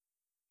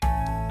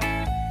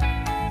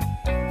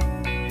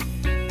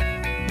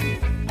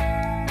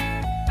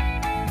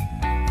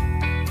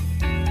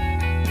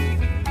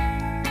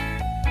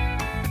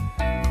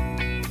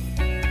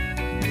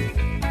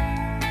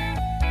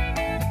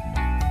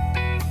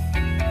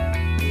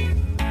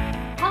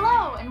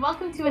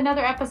welcome to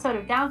another episode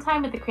of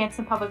Downtime at the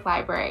Cranston Public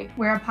Library.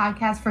 We're a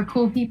podcast for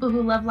cool people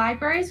who love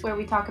libraries, where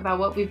we talk about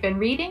what we've been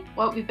reading,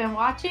 what we've been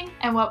watching,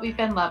 and what we've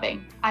been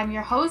loving. I'm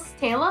your host,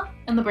 Taylor,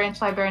 and the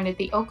branch librarian at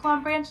the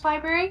Oaklawn Branch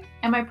Library,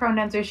 and my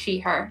pronouns are she,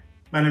 her.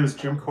 My name is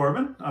Jim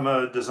Corbin. I'm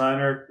a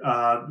designer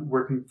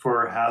working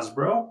for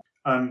Hasbro.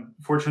 I'm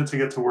fortunate to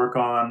get to work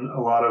on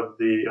a lot of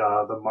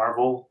the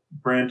Marvel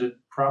branded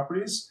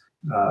properties.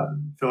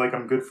 Feel like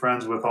I'm good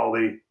friends with all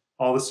the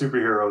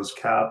superheroes: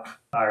 Cap,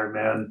 Iron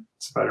Man,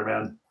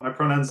 Spider-Man. My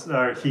pronouns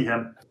are he,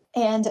 him.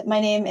 And my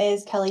name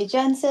is Kelly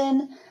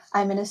Jensen.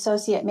 I'm an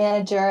associate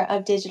manager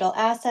of digital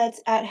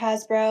assets at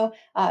Hasbro.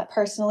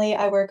 Personally,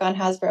 I work on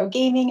Hasbro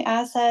gaming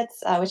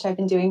assets, which I've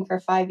been doing for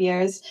 5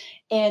 years.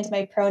 And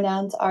my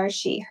pronouns are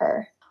she,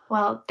 her.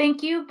 Well,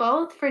 thank you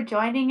both for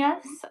joining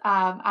us.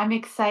 I'm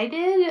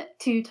excited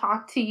to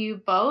talk to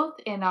you both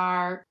in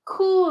our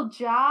Cool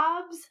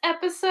Jobs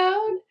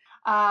episode.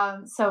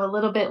 So a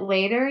little bit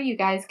later, you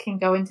guys can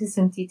go into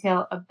some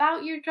detail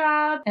about your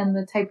job and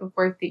the type of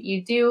work that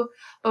you do.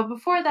 But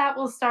before that,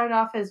 we'll start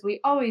off as we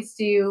always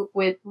do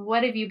with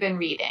what have you been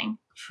reading?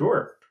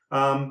 Sure.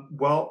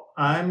 Well,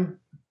 I'm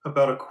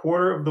about a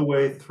quarter of the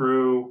way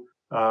through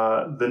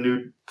the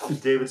new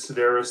David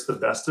Sedaris, The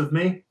Best of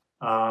Me,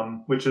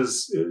 which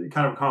is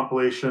kind of a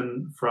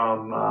compilation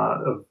from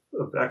of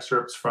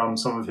excerpts from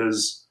some of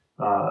his,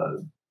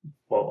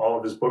 all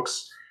of his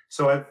books.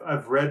 So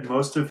I've read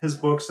most of his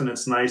books, and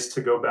it's nice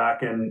to go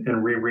back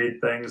and reread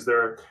things. There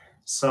are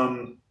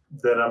some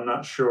that I'm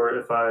not sure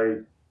if I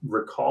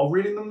recall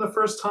reading them the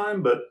first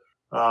time, but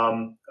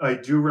I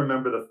do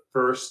remember the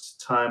first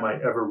time I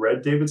ever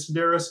read David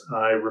Sedaris.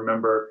 I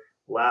remember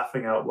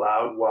laughing out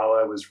loud while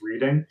I was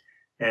reading,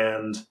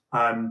 and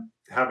I'm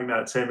having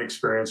that same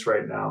experience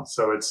right now.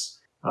 So it's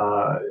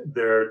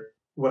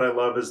what I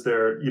love is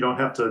you don't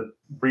have to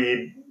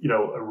read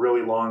a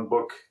really long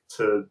book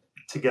to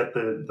get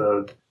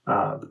the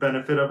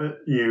benefit of it.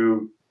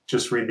 You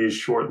just read these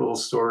short little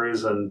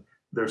stories, and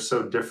they're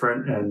so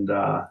different and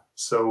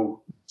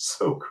so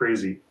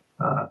crazy.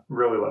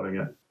 Really loving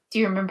it. Do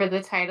you remember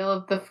the title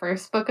of the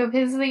first book of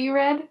his that you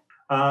read?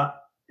 I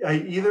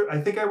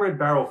think I read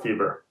Barrel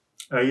Fever.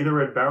 I either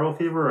read Barrel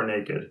Fever or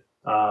Naked.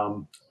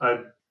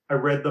 I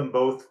read them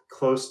both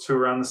close to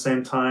around the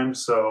same time,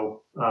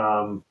 so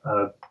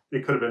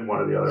it could have been one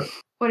or the other.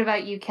 What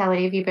about you,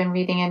 Kelly? Have you been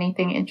reading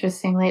anything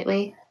interesting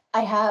lately?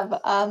 I have.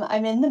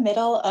 I'm in the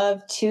middle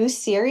of 2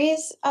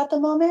 series at the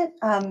moment.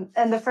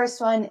 And the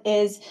first one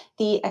is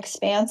the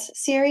Expanse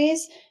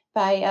series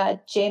by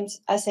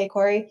James S.A.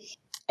 Corey.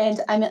 And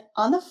I'm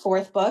on the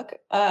 4th book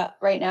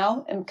right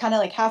now. I'm kind of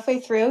like halfway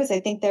through, as I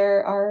think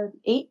there are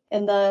 8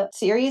 in the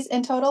series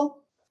in total.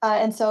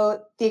 And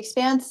so the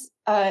Expanse,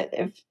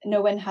 if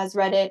no one has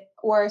read it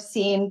or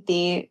seen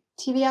the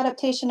TV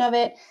adaptation of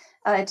it,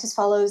 it just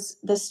follows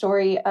the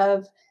story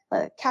of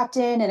a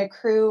captain and a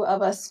crew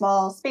of a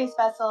small space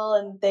vessel,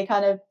 and they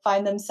kind of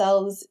find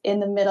themselves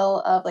in the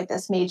middle of like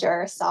this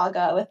major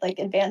saga with like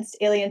advanced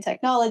alien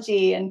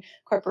technology and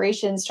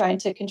corporations trying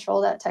to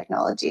control that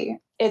technology.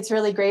 It's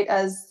really great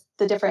as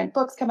the different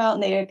books come out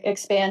and they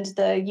expand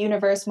the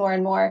universe more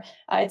and more.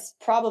 It's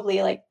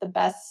probably like the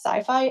best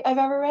sci-fi I've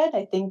ever read.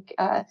 I think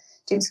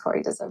James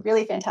Corey does a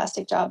really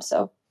fantastic job.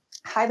 So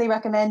highly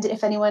recommend.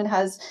 If anyone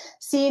has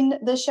seen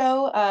the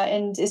show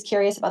and is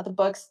curious about the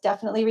books,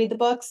 definitely read the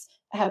books.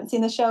 I haven't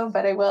seen the show,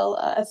 but I will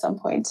at some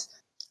point.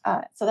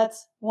 So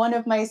that's one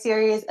of my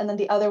series. And then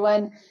the other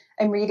one,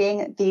 I'm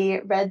reading the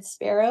Red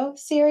Sparrow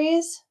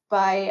series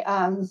by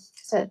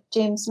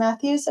James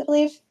Matthews, I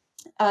believe.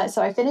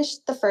 So I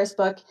finished the first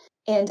book,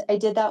 and I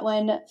did that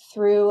one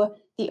through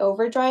the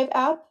Overdrive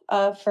app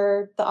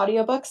for the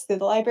audiobooks through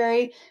the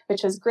library,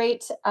 which was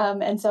great.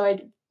 And so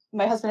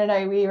my husband and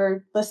I, we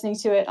were listening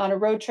to it on a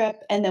road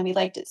trip, and then we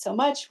liked it so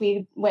much.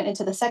 We went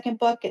into the second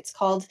book. It's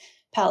called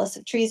Palace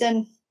of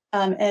Treason.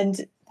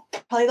 And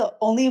probably the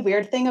only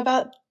weird thing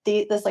about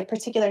this like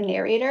particular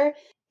narrator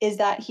is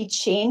that he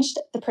changed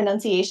the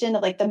pronunciation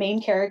of like the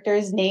main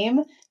character's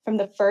name from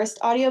the first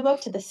audiobook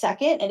to the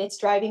second, and it's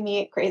driving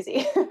me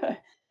crazy.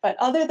 But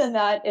other than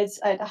that,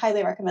 I'd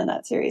highly recommend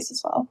that series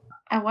as well.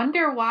 I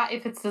wonder why,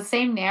 if it's the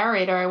same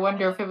narrator, I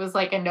wonder if it was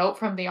like a note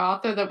from the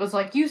author that was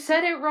like, you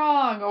said it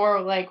wrong, or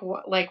like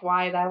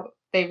why that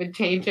they would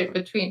change it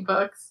between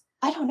books.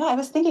 I don't know. I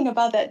was thinking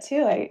about that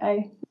too.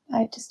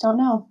 I just don't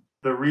know.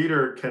 The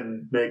reader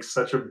can make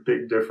such a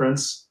big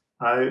difference.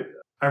 I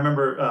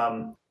remember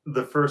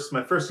my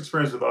first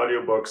experience with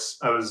audiobooks,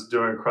 I was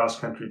doing a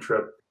cross-country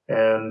trip,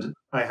 and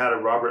I had a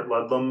Robert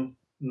Ludlum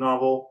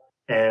novel,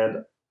 and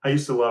I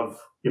used to love,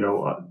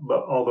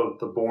 all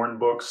the Bourne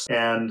books,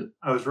 and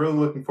I was really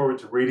looking forward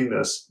to reading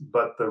this,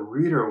 but the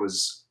reader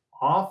was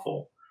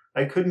awful.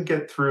 I couldn't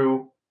get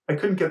through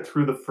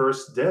the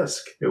first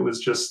disc. It was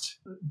just,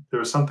 there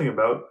was something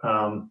about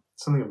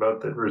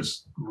that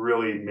was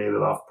really made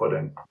it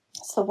off-putting.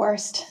 It's the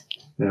worst.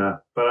 Yeah,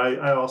 but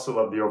I also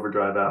love the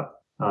Overdrive app.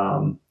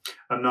 I'm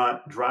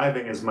not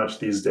driving as much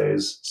these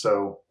days,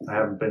 so I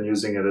haven't been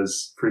using it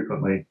as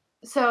frequently.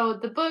 So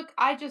the book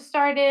I just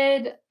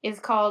started is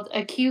called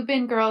A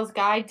Cuban Girl's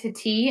Guide to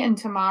Tea and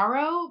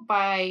Tomorrow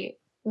by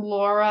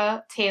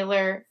Laura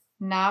Taylor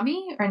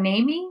Nami or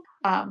Nami.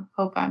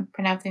 Hope I'm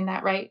pronouncing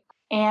that right.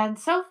 And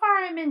so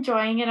far I'm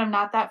enjoying it. I'm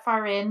not that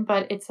far in,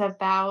 but it's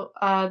about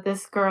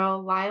this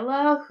girl,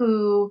 Lila,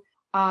 who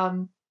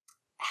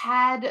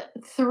had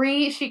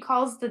three, she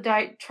calls the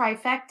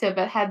trifecta,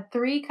 but had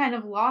three kind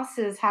of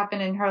losses happen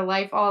in her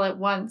life all at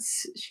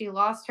once. She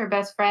lost her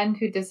best friend,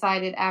 who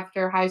decided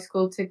after high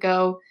school to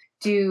go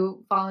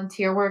do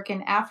volunteer work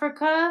in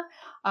Africa.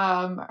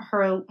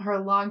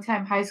 Her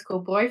longtime high school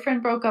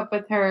boyfriend broke up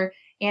with her,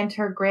 and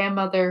her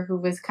grandmother, who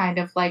was kind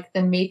of like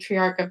the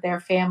matriarch of their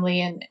family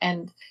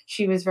and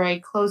she was very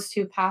close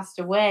to, passed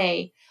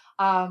away.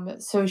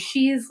 So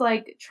she's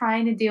like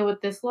trying to deal with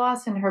this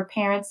loss, and her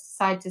parents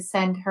decide to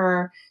send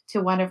her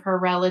to one of her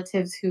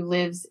relatives who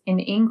lives in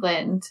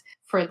England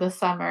for the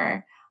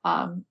summer,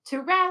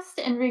 to rest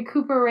and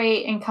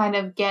recuperate and kind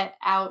of get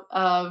out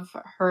of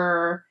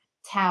her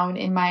town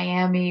in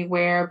Miami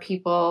where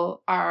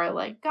people are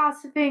like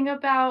gossiping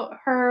about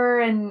her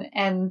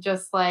and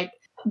just like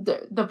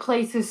the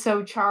place is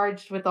so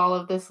charged with all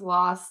of this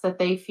loss that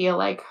they feel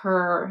like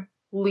her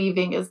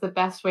leaving is the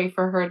best way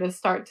for her to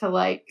start to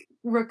like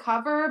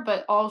recover,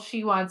 but all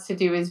she wants to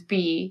do is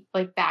be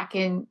like back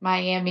in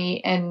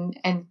Miami and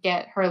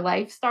get her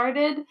life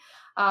started.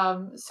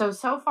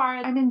 So far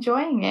I'm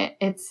enjoying it.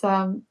 It's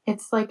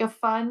like a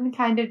fun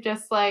kind of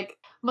just like,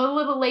 I'm a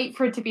little late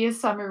for it to be a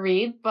summer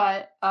read,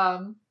 but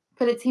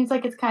it seems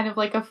like it's kind of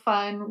like a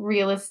fun,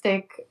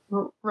 realistic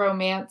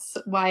romance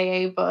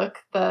YA book.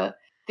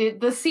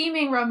 The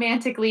seeming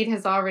romantic lead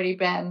has already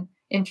been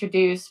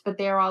introduced, but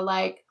they're all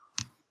like,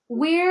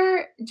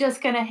 we're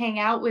just going to hang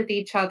out with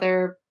each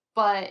other,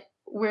 but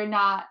we're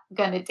not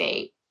going to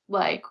date.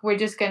 Like, we're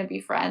just going to be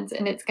friends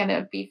and it's going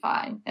to be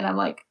fine. And I'm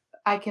like,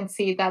 I can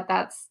see that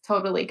that's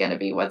totally going to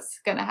be what's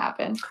going to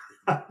happen.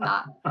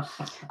 Not.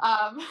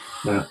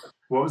 Yeah.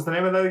 What was the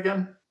name of that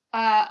again?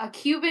 A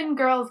Cuban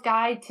Girl's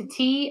Guide to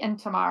Tea and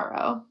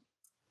Tomorrow.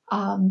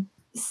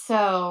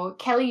 So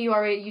Kelly,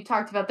 you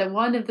talked about that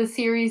one of the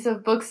series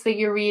of books that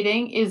you're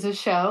reading is a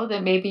show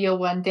that maybe you'll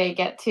one day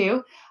get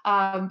to.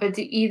 But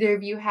do either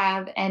of you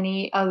have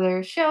any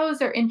other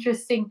shows or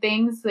interesting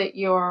things that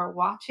you're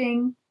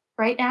watching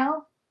right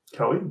now?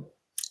 Kelly?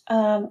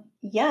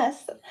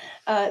 Yes.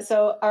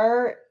 So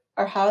our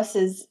house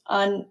is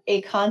on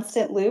a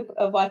constant loop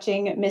of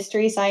watching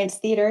Mystery Science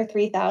Theater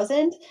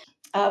 3000.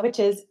 Which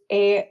is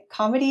a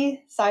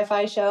comedy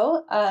sci-fi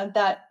show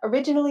that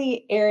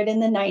originally aired in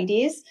the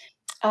 90s.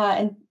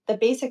 And the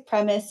basic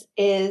premise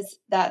is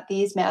that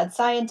these mad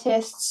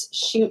scientists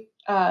shoot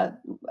a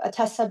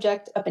test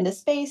subject up into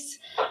space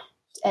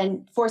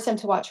and force him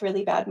to watch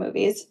really bad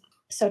movies.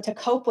 So to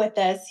cope with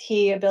this,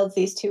 he builds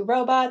these two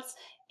robots,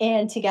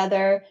 and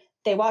together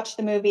they watch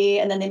the movie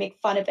and then they make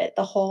fun of it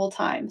the whole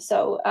time.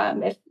 So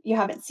if you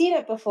haven't seen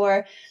it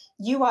before,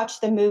 you watch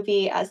the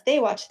movie as they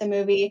watch the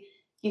movie.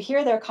 You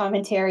hear their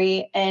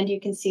commentary and you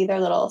can see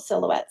their little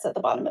silhouettes at the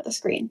bottom of the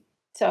screen.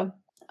 So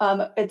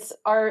it's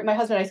my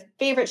husband and I's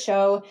favorite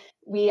show.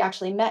 We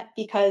actually met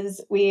because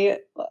we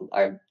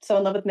are so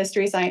in love with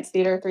Mystery Science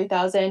Theater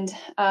 3000.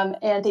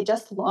 And they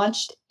just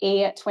launched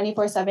a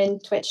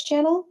 24/7 Twitch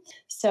channel.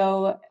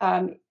 So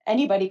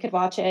anybody could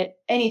watch it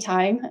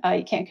anytime.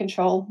 You can't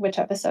control which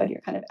episode.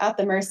 You're kind of at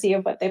the mercy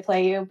of what they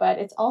play you, but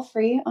it's all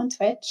free on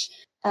Twitch.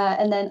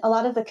 And then a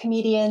lot of the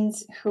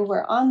comedians who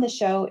were on the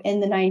show in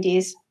the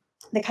 90s,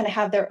 they kind of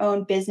have their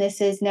own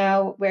businesses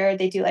now where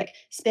they do like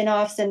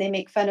spin-offs and they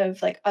make fun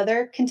of like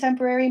other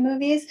contemporary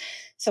movies.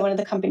 So one of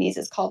the companies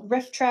is called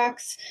Riff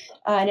Tracks,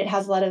 and it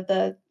has a lot of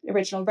the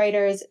original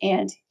writers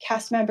and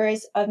cast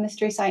members of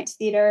Mystery Science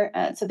Theater.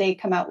 So they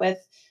come out with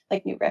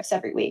like new riffs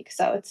every week.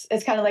 So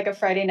it's kind of like a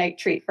Friday night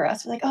treat for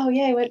us. We're like, oh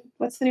yay,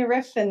 what's the new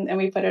riff? And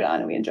we put it on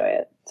and we enjoy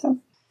it. So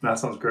that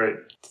sounds great.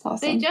 It's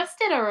awesome. They just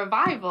did a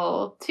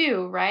revival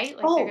too, right?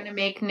 Like they're going to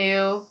make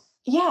new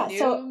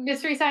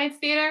Mystery Science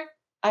Theater.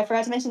 I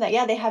forgot to mention that.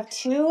 Yeah, they have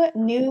 2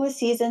 new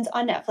seasons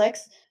on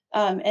Netflix.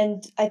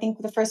 And I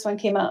think the first one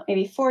came out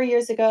maybe 4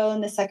 years ago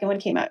and the second one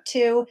came out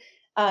 2.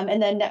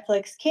 And then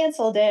Netflix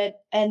canceled it.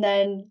 And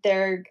then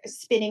they're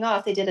spinning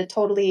off. They did a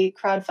totally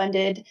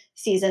crowdfunded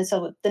season.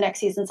 So the next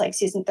season's like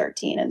season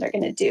 13. And they're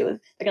going to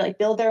like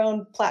build their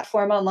own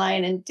platform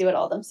online and do it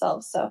all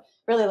themselves. So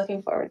really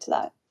looking forward to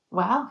that.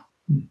 Wow.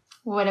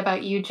 What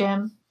about you,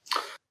 Jim?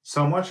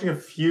 So I'm watching a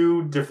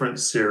few different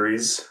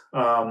series.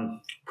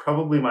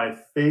 Probably my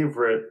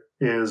favorite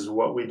is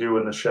What We Do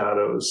in the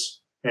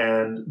Shadows.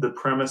 And the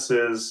premise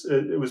is,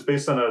 it was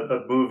based on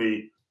a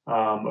movie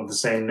of the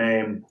same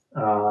name.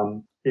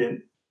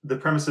 The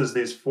premise is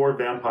these 4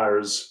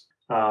 vampires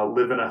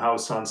live in a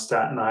house on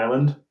Staten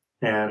Island.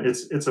 And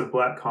it's a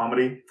black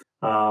comedy.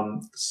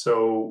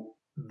 So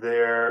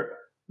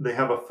they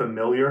have a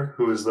familiar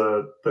who is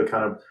the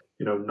kind of,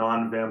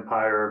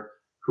 non-vampire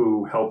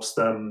who helps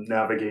them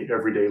navigate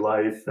everyday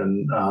life.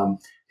 And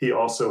he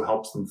also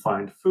helps them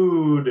find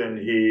food, and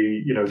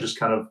he, just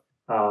kind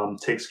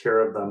of takes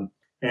care of them.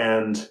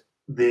 And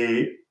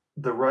the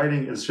the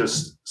writing is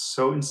just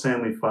so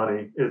insanely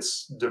funny.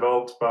 It's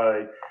developed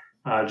by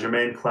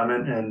Jermaine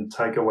Clement and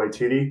Taika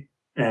Waititi,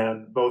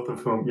 and both of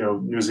whom,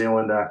 New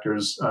Zealand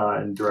actors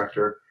and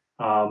director.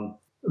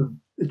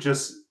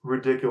 Just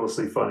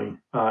ridiculously funny.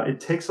 It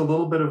takes a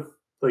little bit of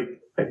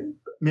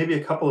maybe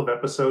a couple of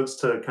episodes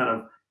to kind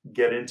of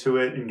get into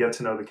it and get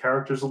to know the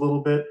characters a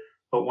little bit.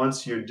 But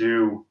once you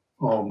do,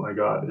 oh my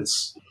God,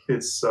 it's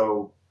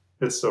so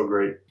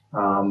great.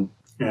 And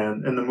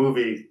the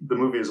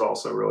movie is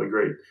also really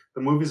great.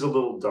 The movie's a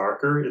little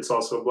darker. It's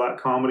also a black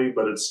comedy,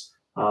 but it's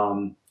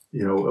a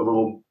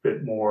little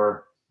bit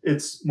more.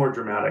 It's more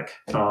dramatic.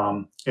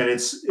 And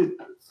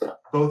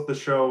both the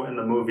show and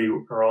the movie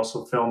are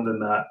also filmed in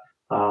that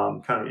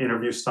kind of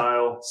interview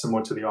style,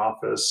 similar to The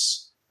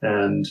Office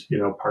and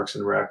Parks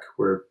and Rec,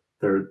 where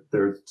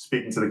they're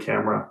speaking to the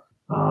camera.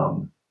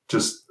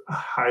 Just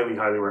highly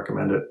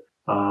recommend it.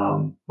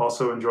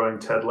 Also enjoying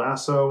Ted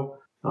Lasso,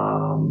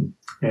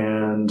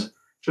 and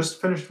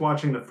just finished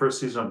watching the first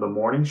season of The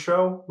Morning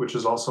Show, which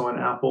is also on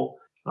Apple.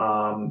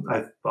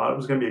 I thought it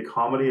was going to be a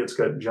comedy. It's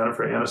got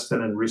Jennifer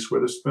Aniston and Reese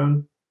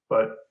Witherspoon,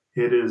 but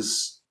it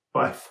is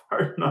by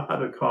far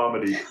not a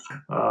comedy.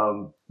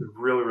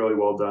 Really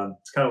well done.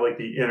 It's kind of like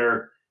the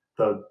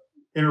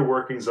inner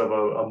workings of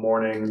a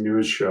morning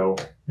news show,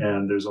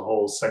 and there's a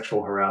whole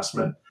sexual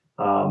harassment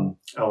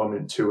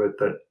element to it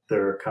that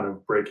they're kind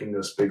of breaking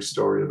this big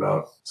story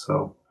about.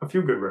 So a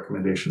few good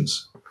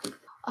recommendations.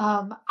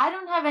 I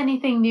don't have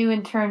anything new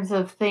in terms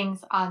of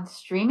things on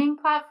streaming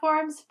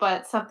platforms,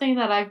 but something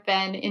that I've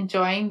been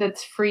enjoying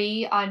that's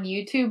free on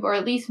YouTube, or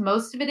at least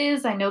most of it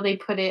is. I know they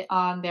put it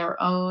on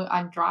their own,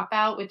 on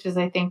Dropout, which is,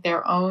 I think,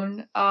 their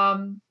own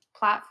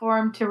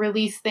platform to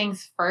release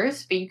things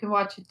first, but you can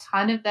watch a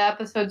ton of the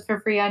episodes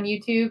for free on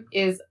YouTube,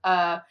 is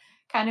a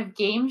kind of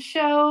game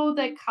show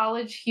that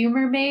College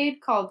Humor made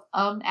called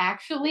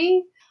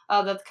Actually.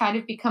 That's kind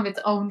of become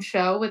its own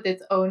show with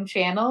its own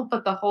channel,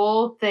 but the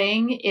whole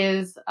thing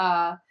is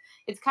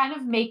it's kind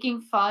of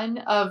making fun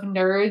of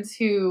nerds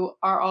who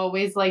are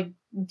always like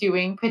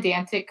doing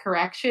pedantic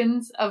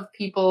corrections of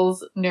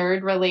people's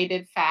nerd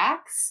related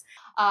facts.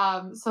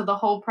 So the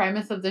whole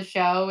premise of the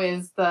show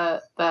is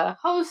the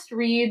host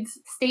reads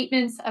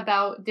statements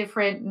about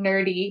different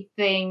nerdy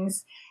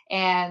things,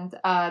 and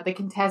the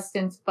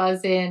contestants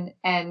buzz in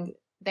and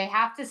they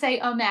have to say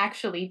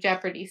actually,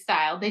 Jeopardy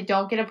style. They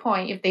don't get a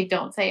point if they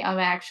don't say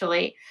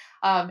actually,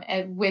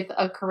 and with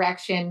a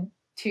correction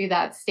to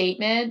that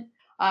statement.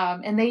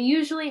 And they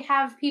usually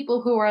have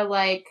people who are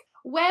like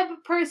web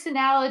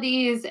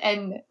personalities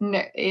and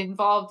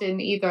involved in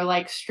either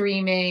like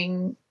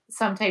streaming,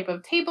 some type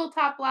of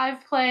tabletop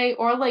live play,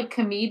 or like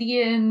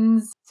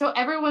comedians. So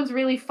everyone's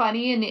really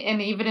funny,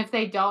 and even if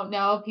they don't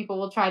know, people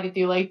will try to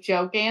do like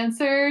joke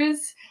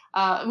answers.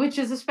 Which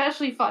is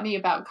especially funny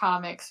about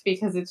comics,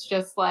 because it's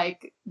just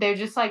like, they're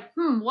just like,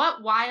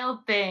 what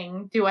wild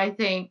thing do I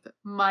think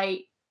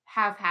might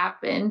have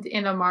happened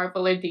in a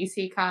Marvel or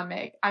DC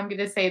comic? I'm going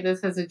to say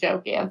this as a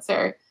joke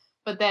answer.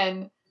 But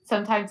then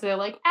sometimes they're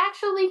like,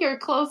 actually, you're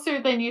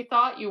closer than you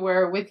thought you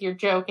were with your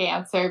joke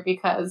answer,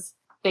 because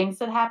things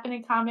that happen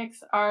in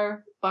comics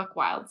are buck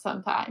wild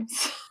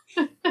sometimes.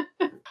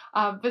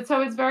 But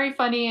so it's very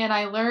funny, and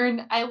I learn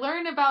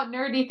about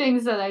nerdy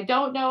things that I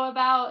don't know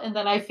about, and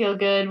then I feel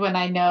good when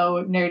I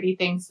know nerdy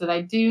things that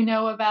I do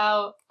know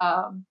about.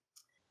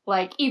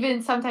 Like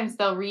even sometimes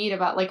they'll read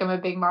about, like, I'm a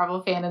big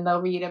Marvel fan, and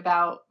they'll read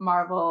about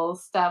Marvel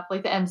stuff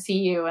like the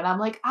MCU, and I'm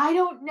like, I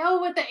don't know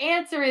what the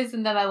answer is,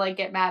 and then I like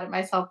get mad at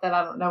myself that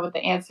I don't know what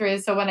the answer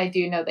is. So when I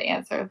do know the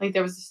answer, like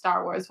there was a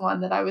Star Wars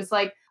one that I was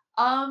like,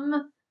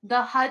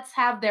 the Hutts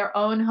have their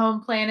own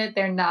home planet.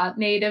 They're not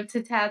native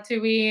to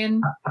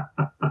Tatooine.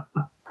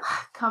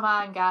 Come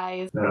on,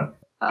 guys.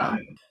 Yeah.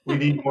 We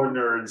need more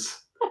nerds.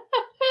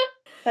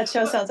 That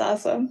show sounds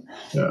awesome.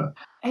 Yeah.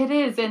 It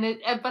is,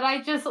 but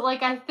I just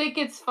like, I think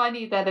it's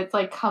funny that it's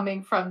like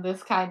coming from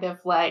this kind of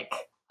like,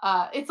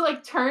 it's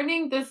like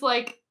turning this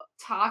like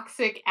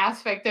toxic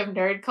aspect of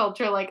nerd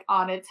culture like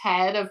on its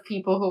head, of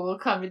people who will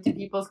come into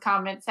people's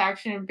comment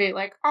section and be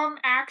like,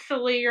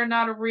 actually, you're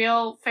not a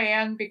real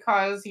fan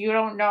because you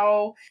don't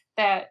know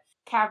that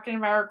Captain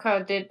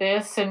America did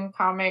this in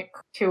comic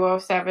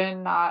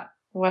 207, not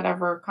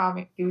whatever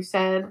comic you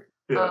said.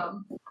 Yeah.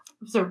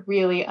 It was a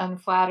really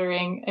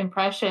unflattering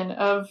impression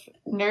of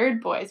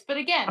nerd boys. But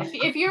again,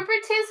 if you're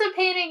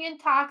participating in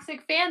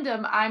toxic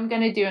fandom, I'm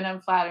going to do an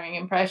unflattering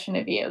impression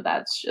of you.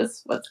 That's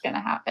just what's going to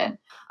happen.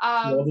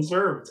 Well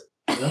deserved.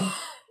 Yeah.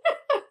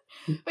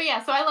 But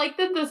yeah, so I like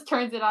that this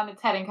turns it on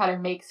its head and kind of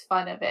makes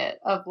fun of it.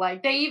 Of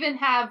like, they even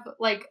have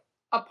like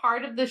a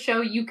part of the show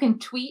you can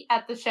tweet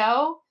at the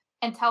show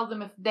and tell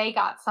them if they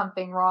got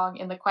something wrong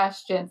in the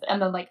questions.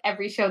 And then like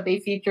every show they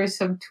feature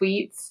some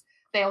tweets.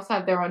 They also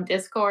have their own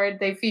Discord.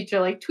 They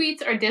feature like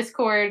tweets or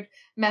Discord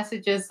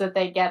messages that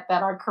they get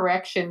that are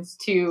corrections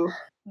to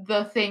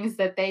the things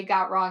that they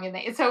got wrong.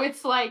 And so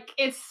it's like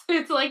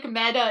like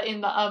meta in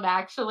the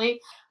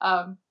actually.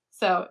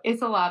 So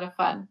it's a lot of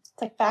fun.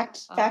 It's like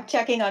fact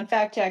checking on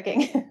fact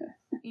checking.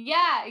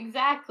 Yeah,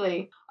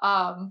 exactly.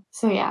 So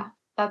yeah,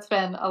 That's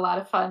been a lot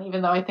of fun,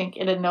 even though I think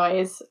it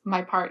annoys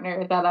my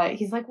partner that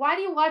he's like, why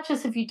do you watch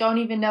this if you don't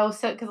even know?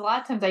 So, because a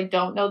lot of times I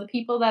don't know the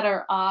people that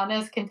are on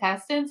as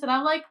contestants. And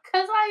I'm like,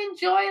 because I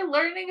enjoy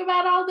learning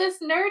about all this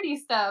nerdy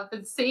stuff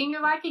and seeing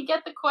if I can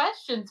get the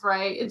questions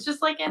right. It's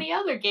just like any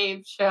other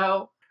game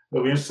show.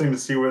 It'll be interesting to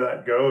see where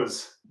that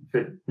goes. If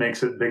it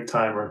makes it big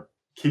time or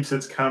keeps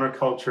its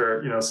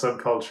counterculture,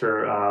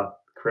 subculture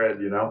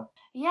cred.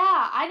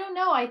 Yeah, I don't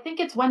know. I think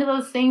it's one of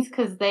those things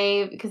because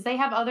they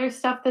have other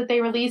stuff that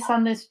they release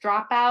on this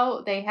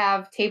Dropout. They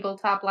have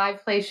tabletop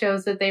live play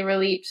shows that they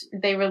release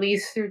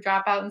through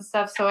Dropout and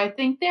stuff. So I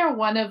think they're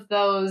one of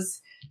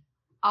those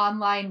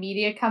online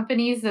media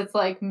companies that's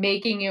like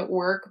making it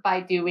work by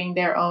doing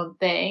their own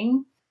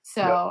thing.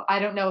 So yep. I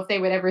don't know if they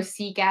would ever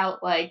seek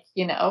out like,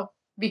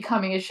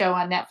 becoming a show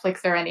on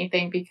Netflix or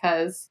anything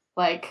because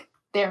like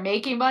they're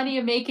making money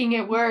and making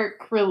it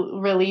work,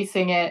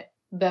 releasing it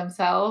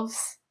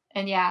themselves.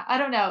 And yeah, I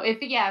don't know if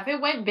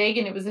it went big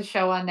and it was a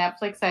show on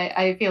Netflix,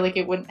 I feel like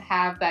it wouldn't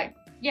have that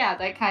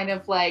kind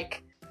of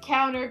like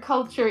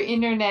counterculture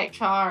internet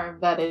charm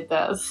that it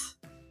does.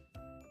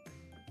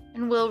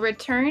 And we'll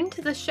return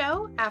to the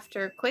show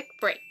after a quick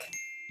break.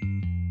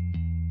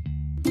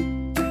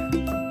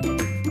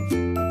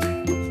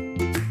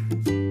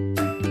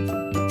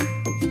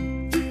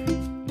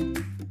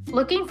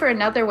 Looking for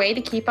another way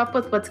to keep up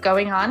with what's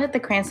going on at the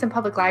Cranston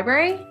Public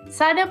Library?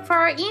 Sign up for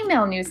our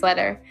email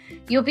newsletter.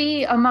 You'll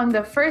be among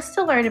the first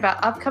to learn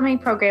about upcoming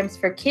programs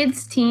for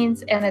kids,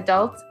 teens, and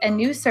adults and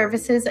new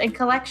services and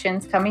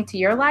collections coming to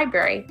your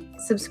library.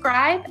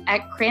 Subscribe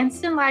at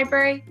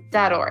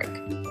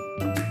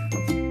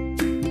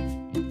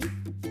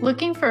cranstonlibrary.org.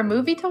 Looking for a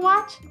movie to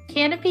watch?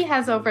 Kanopy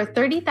has over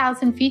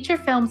 30,000 feature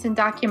films and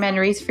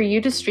documentaries for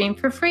you to stream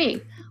for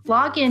free.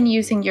 Log in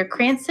using your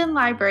Cranston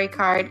Library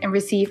card and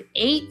receive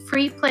 8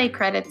 free play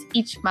credits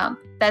each month.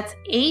 That's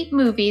 8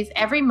 movies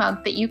every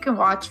month that you can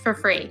watch for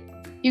free.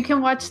 You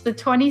can watch the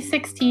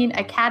 2016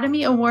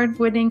 Academy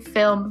Award-winning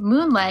film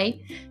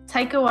Moonlight,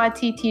 Taika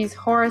Waititi's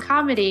horror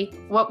comedy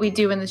What We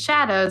Do in the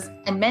Shadows,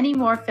 and many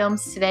more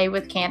films today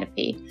with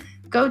Kanopy.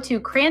 Go to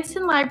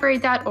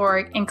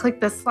cranstonlibrary.org and click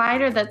the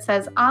slider that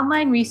says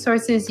Online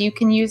Resources You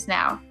Can Use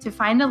Now to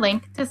find a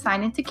link to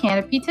sign into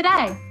Kanopy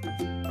today.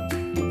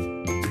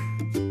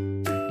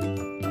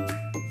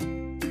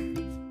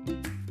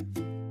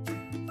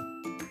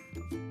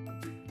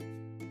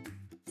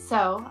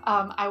 So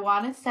I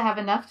want us to have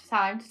enough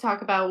time to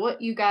talk about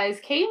what you guys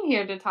came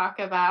here to talk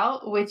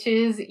about, which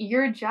is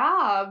your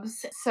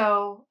jobs.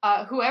 So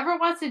whoever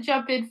wants to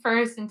jump in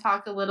first and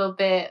talk a little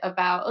bit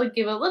about,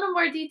 give a little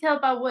more detail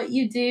about what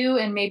you do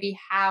and maybe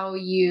how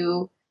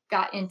you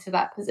got into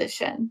that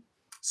position.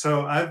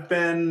 So I've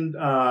been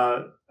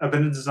a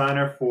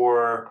designer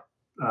for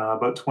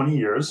about 20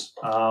 years.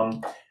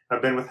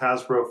 I've been with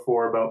Hasbro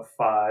for about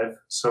 5.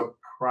 So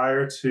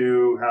prior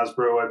to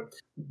Hasbro,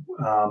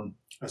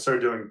 I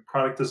started doing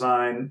product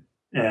design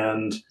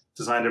and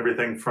designed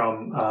everything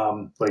from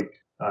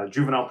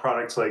juvenile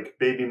products like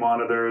baby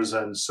monitors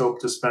and soap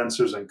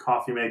dispensers and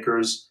coffee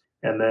makers.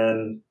 And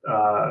then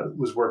I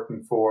moved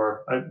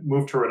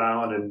to Rhode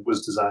Island and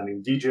was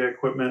designing DJ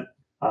equipment.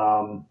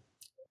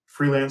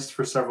 Freelanced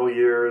for several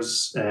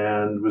years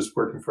and was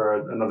working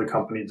for another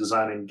company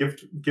designing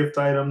gift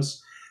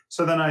items.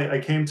 So then I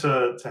came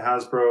to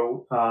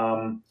Hasbro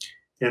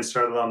and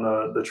started on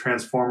the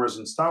Transformers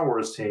and Star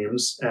Wars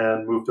teams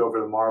and moved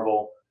over to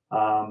Marvel.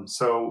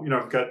 So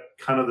I've got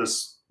kind of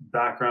this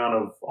background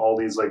of all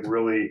these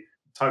really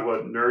talk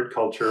about nerd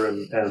culture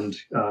and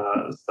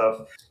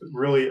stuff,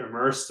 really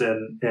immersed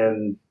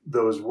in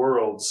those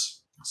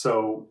worlds.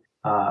 So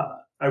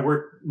I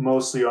work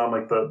mostly on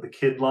the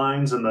kid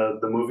lines and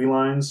the movie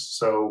lines.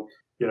 So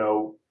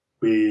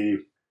we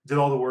did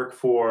all the work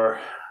for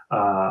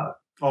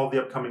all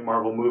the upcoming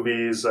Marvel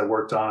movies. I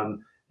worked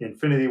on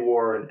Infinity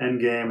War and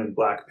Endgame and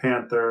Black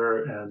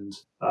Panther and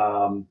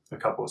a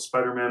couple of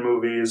Spider-Man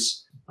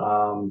movies.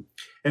 And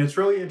it's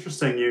really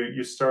interesting.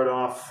 You start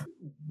off,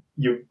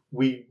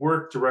 we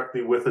work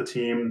directly with a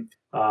team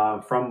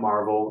from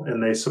Marvel,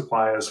 and they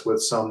supply us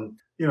with some,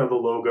 the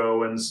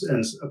logo and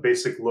a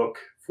basic look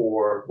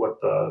for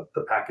what the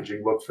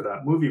packaging look for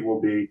that movie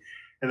will be.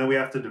 And then we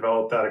have to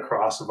develop that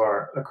across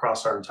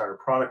our entire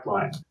product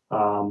line.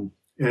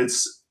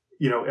 It's,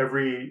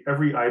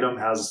 every item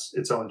has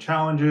its own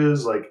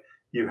challenges. Like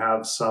you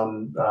have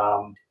some,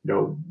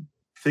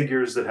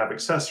 figures that have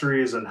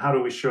accessories, and how do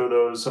we show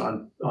those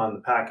on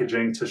the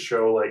packaging to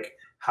show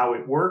how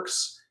it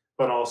works,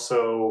 but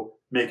also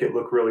make it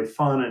look really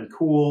fun and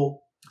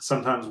cool.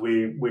 Sometimes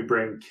we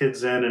bring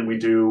kids in and we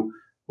do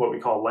what we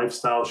call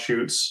lifestyle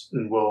shoots,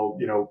 and we'll,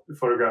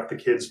 photograph the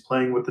kids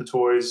playing with the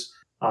toys.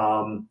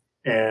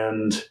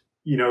 Again,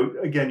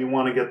 you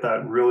want to get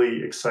that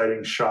really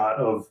exciting shot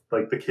of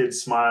the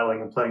kids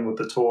smiling and playing with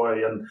the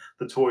toy and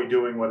the toy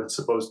doing what it's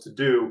supposed to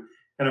do.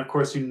 And of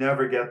course, you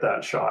never get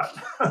that shot.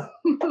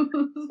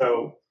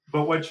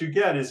 But what you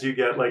get is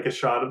a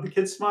shot of the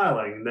kid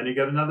smiling, and then you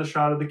get another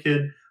shot of the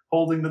kid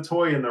holding the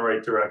toy in the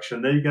right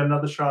direction. Then you get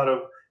another shot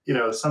of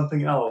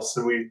something else.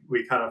 And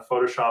we kind of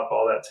Photoshop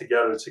all that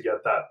together to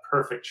get that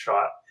perfect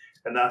shot.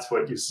 And that's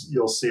what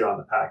you'll see on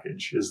the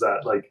package is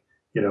that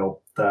we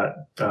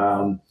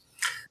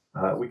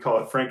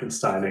call it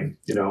Frankensteining,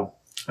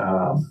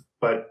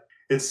 but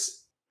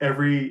it's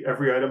every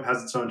item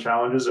has its own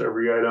challenges.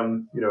 Every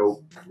item,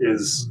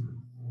 is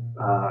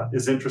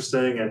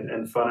interesting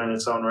and fun in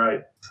its own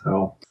right.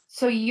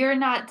 So you're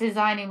not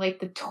designing like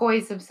the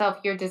toys themselves,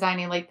 you're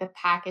designing like the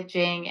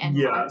packaging and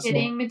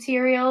marketing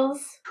materials?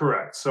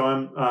 Correct. So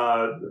I'm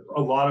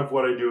a lot of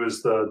what I do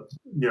is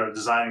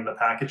designing the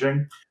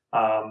packaging,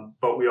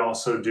 but we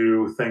also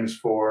do things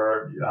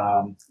for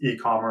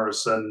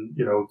e-commerce and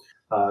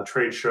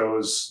trade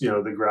shows,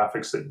 the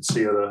graphics that you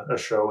see at a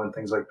show and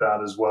things like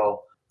that as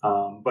well.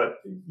 But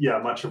yeah,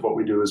 much of what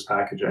we do is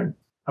packaging.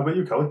 How about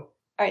you, Kelly?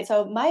 All right,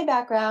 so my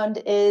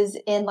background is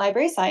in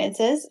library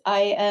sciences.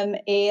 I am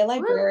a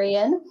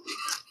librarian,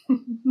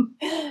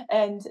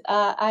 and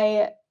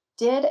I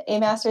did a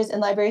master's in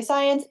library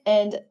science.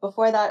 And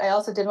before that, I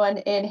also did one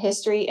in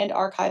history and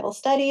archival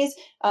studies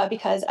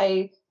because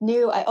I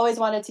knew I always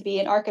wanted to be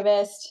an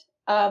archivist.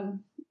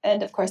 And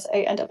of course,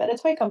 I ended up at a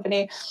toy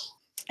company.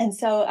 And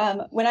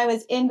so when I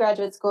was in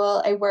graduate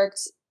school, I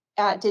worked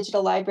at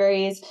digital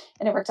libraries,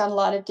 and I worked on a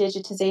lot of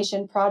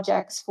digitization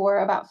projects for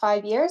about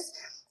 5 years.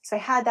 So I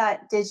had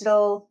that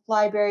digital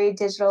library,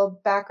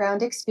 digital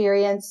background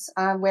experience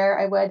where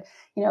I would,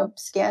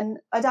 scan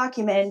a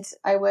document,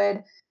 I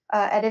would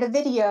edit a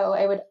video,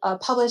 I would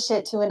publish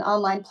it to an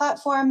online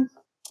platform.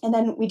 And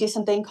then we do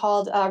something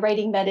called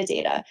writing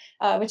metadata,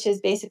 which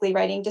is basically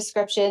writing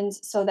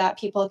descriptions so that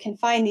people can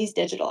find these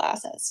digital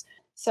assets.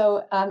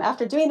 So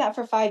after doing that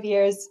for 5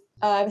 years,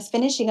 I was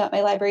finishing up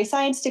my library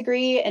science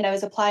degree, and I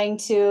was applying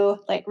to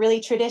like really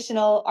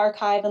traditional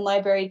archive and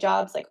library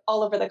jobs like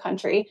all over the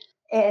country.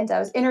 And I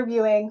was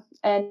interviewing,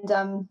 and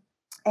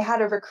I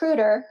had a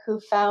recruiter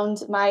who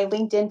found my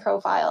LinkedIn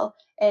profile,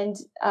 and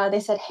they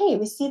said, "Hey,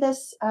 we see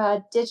this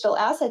digital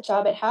asset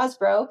job at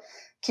Hasbro.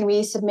 Can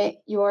we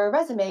submit your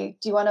resume?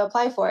 Do you want to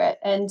apply for it?"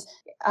 And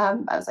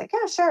I was like,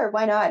 "Yeah, sure.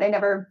 Why not?" I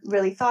never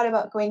really thought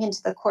about going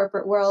into the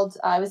corporate world.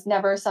 It was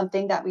never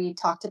something that we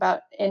talked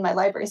about in my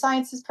library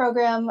sciences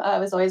program. It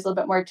was always a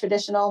little bit more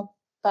traditional,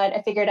 but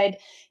I figured I'd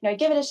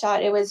give it a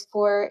shot. It was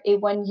for a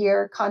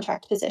 1-year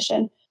contract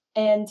position.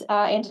 And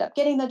I ended up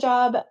getting the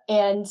job,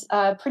 and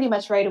pretty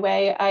much right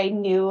away, I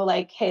knew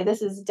like, hey,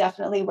 this is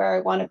definitely where I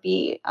want to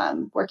be.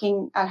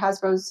 Working at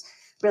Hasbro's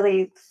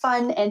really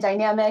fun and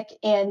dynamic,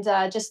 and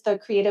just the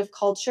creative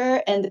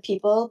culture and the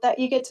people that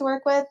you get to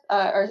work with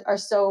are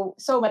so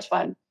much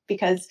fun.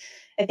 Because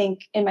I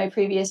think in my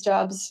previous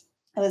jobs,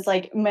 I was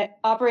like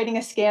operating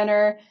a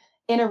scanner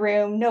in a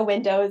room, no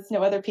windows,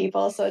 no other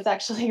people. So it's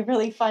actually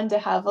really fun to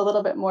have a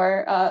little bit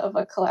more of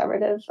a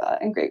collaborative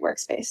and great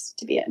workspace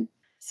to be in.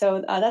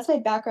 So that's my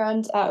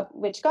background,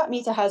 which got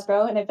me to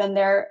Hasbro, and I've been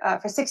there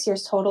for 6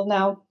 years total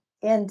now.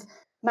 And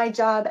my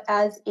job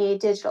as a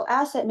digital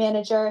asset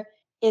manager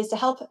is to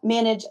help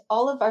manage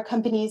all of our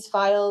company's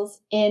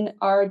files in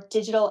our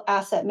digital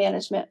asset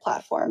management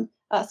platform.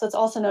 So it's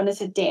also known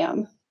as a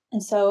DAM.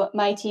 And so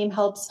my team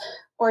helps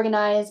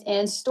organize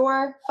and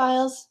store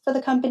files for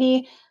the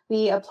company.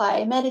 We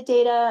apply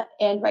metadata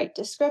and write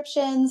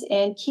descriptions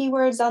and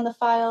keywords on the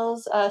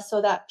files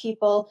so that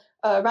people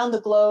around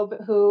the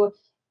globe who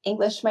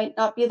English might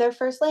not be their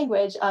first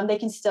language, they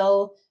can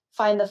still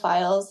find the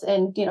files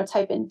and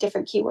type in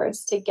different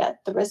keywords to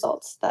get the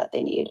results that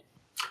they need.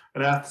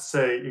 And I have to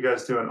say, you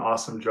guys do an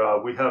awesome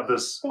job. We have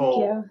this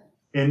whole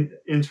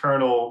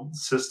internal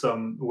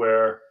system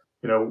where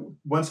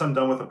once I'm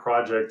done with a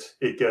project,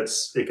 it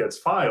gets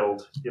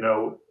filed.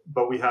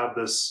 But we have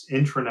this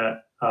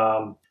intranet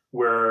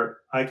where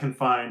I can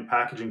find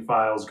packaging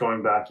files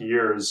going back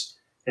years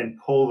and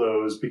pull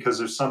those because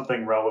there's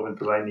something relevant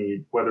that I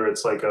need, whether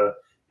it's like a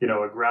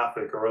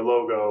graphic or a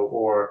logo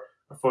or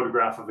a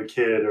photograph of a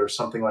kid or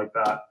something like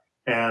that.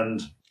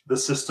 And the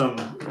system,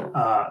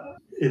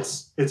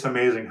 it's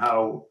amazing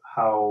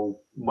how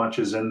much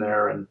is in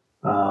there. And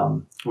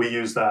we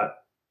use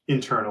that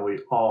internally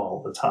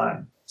all the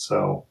time.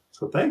 So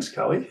thanks,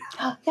 Kelly.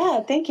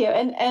 Yeah, thank you.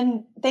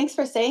 And thanks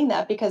for saying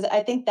that, because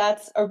I think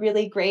that's a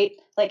really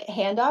great like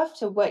handoff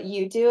to what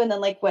you do and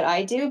then like what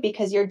I do,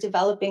 because you're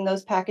developing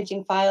those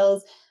packaging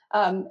files.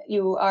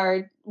 You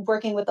are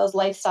working with those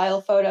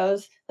lifestyle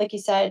photos. Like you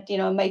said,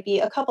 it might be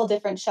a couple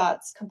different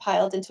shots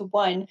compiled into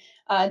one.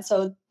 And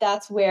so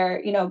that's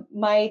where,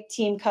 my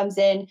team comes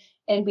in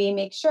and we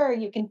make sure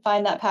you can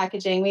find that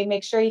packaging. We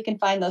make sure you can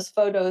find those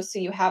photos so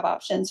you have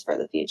options for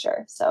the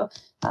future. So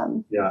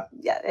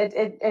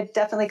it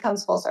definitely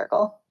comes full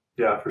circle.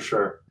 Yeah, for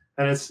sure.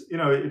 And it's,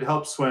 it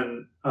helps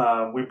when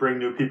we bring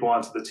new people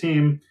onto the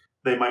team.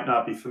 They might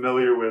not be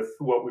familiar with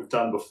what we've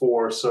done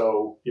before.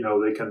 So,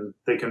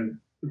 they can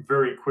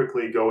very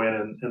quickly go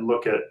in and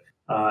look at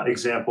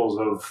examples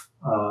of,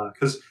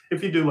 because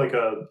if you do like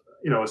a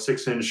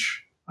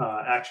 6-inch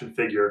action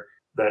figure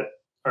that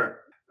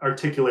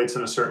articulates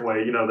in a certain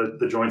way,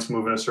 the joints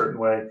move in a certain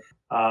way.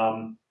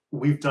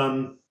 We've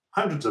done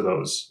hundreds of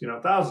those,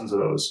 thousands of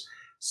those.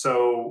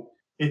 So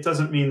it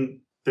doesn't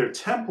mean they're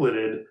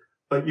templated,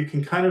 but you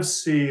can kind of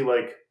see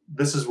like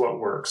this is what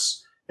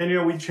works.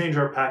 And we change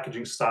our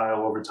packaging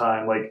style over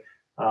time. Like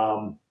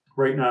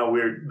right now,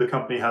 the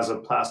company has a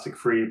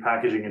plastic-free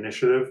packaging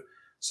initiative,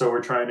 so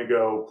we're trying to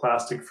go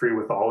plastic-free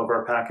with all of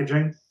our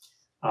packaging,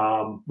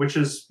 which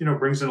is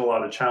brings in a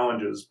lot of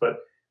challenges. But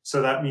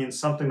so that means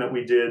something that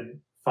we did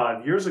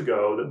 5 years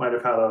ago that might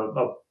have had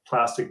a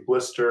plastic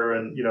blister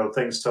and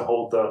things to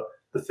hold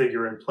the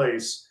figure in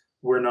place.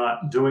 We're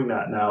not doing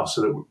that now,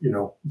 so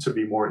that to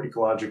be more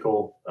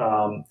ecological.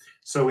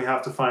 So we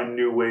have to find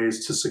new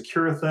ways to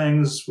secure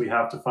things. We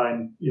have to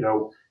find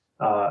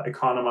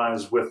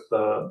economize with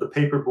the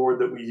paperboard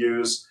that we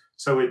use.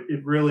 So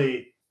it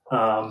really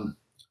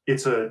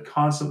it's a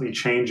constantly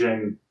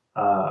changing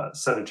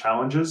set of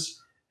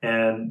challenges,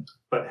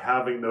 but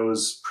having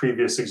those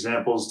previous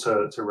examples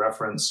to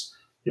reference,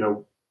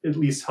 at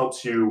least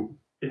helps you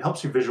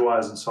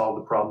visualize and solve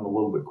the problem a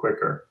little bit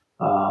quicker.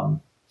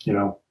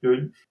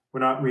 We're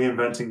not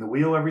reinventing the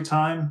wheel every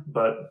time,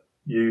 but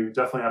you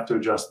definitely have to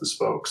adjust the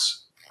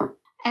spokes.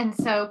 And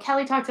so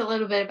Kelly talked a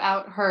little bit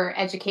about her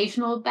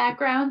educational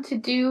background to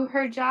do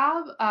her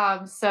job.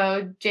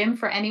 So Jim,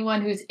 for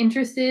anyone who's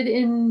interested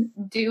in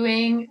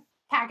doing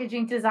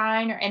packaging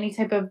design or any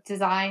type of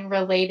design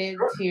related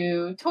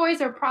to toys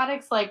or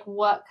products, like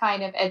what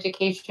kind of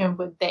education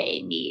would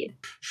they need?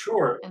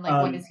 Sure. And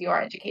what is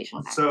your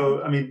educational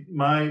background? So,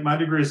 my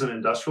degree is in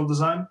industrial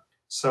design.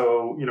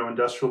 So,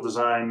 industrial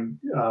design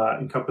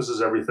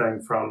encompasses everything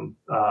from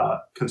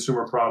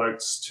consumer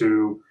products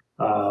to,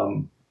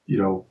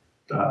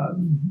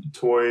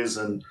 toys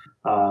and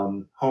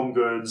home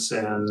goods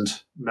and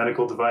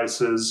medical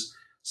devices.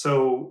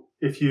 So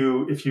if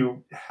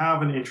you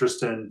have an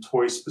interest in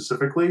toys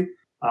specifically,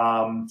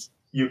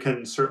 you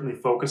can certainly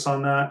focus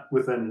on that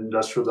within an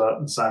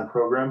industrial design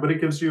program. But it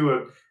gives you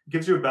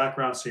a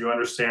background, so you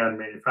understand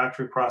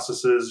manufacturing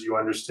processes, you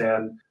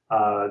understand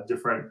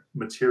different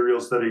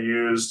materials that are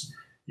used,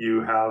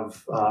 you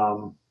have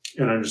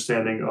an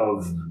understanding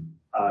of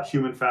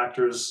human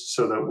factors,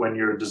 so that when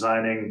you're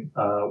designing,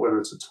 whether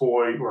it's a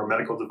toy or a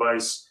medical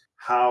device,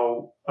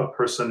 how a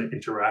person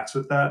interacts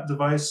with that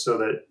device, so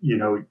that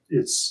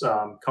it's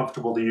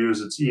comfortable to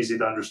use, it's easy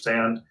to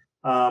understand.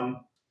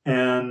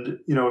 And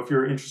if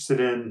you're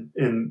interested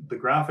in the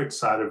graphic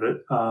side of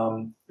it,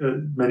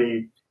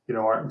 many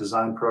art and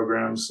design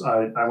programs.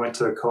 I went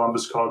to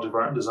Columbus College of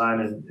Art and Design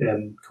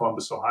in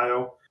Columbus,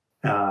 Ohio.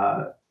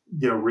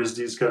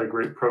 RISD's got a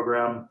great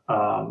program.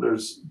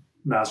 There's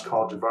Mass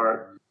College of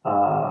Art.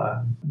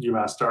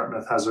 UMass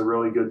Dartmouth has a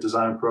really good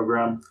design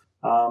program.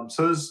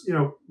 So there's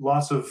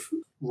lots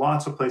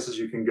of places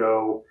you can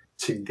go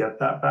to get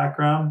that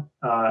background.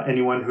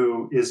 Anyone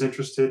who is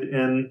interested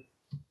in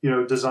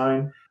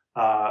design,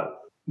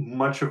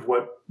 much of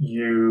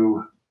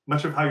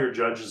how you're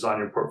judged is on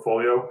your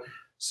portfolio.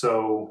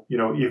 So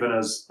even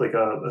as like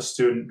a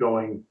student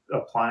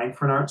applying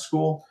for an art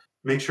school,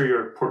 make sure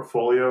your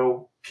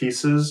portfolio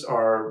pieces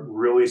are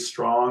really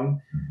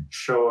strong,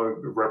 show a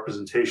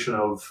representation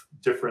of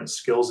different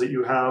skills that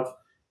you have,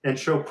 and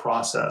show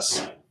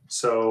process.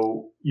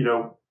 So,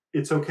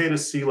 it's okay to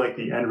see like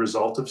the end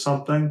result of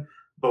something,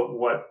 but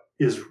what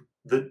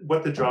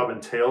the job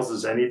entails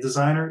as any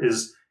designer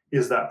is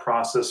that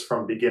process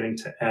from beginning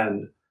to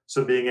end.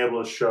 So being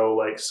able to show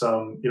like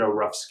some,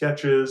 rough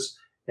sketches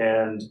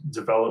and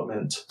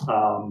development,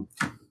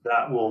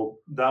 that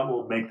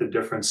will make the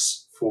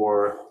difference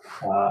for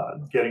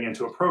getting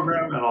into a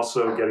program and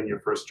also getting your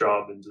first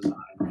job in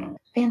design.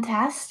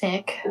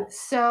 Fantastic.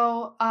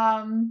 So,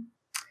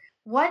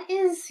 what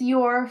is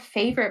your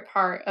favorite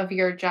part of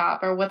your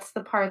job, or what's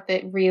the part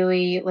that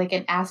really, like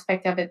an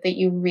aspect of it that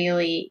you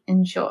really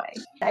enjoy?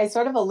 I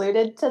sort of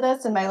alluded to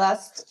this in my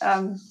last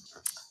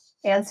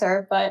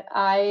answer, but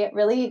I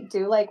really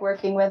do like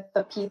working with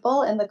the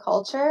people and the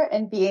culture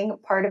and being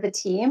part of a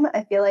team.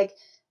 I feel like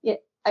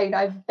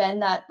I've been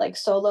that like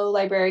solo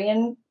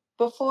librarian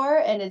before,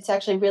 and it's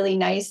actually really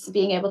nice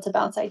being able to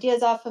bounce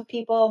ideas off of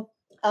people.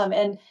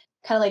 And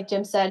kind of like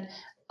Jim said,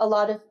 a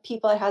lot of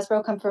people at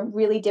Hasbro come from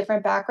really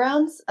different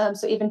backgrounds.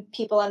 So even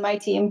people on my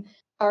team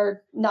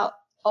are not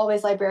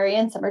always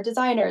librarians. Some are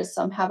designers,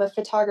 some have a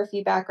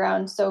photography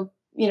background. So,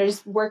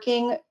 just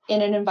working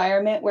in an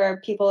environment where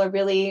people are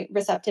really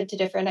receptive to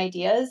different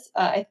ideas.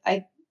 I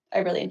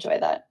really enjoy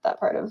that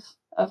part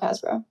of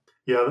Hasbro.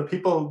 Yeah, the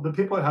people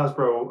at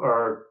Hasbro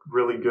are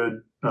really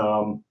good.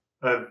 I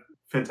have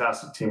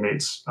fantastic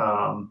teammates,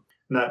 and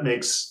that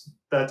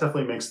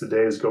definitely makes the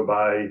days go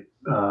by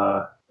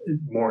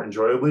more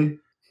enjoyably.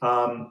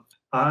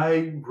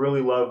 I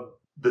really love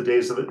the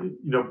days of it.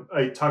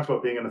 I talked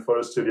about being in the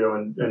photo studio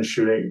and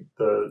shooting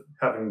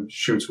having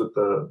shoots with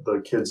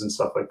the kids and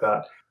stuff like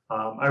that.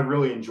 I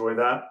really enjoy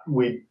that.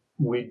 We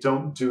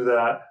don't do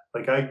that.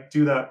 Like I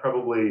do that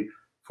probably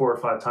 4 or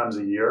 5 times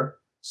a year.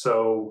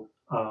 So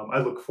I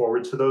look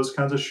forward to those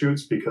kinds of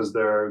shoots because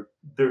they're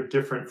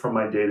different from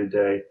my day to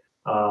day.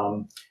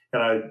 And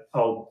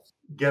I'll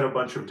get a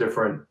bunch of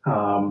different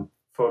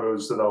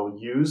photos that I'll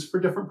use for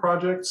different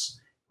projects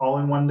all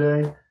in one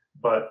day,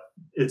 but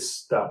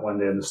it's that one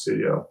day in the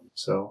studio.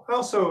 So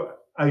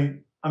I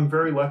I'm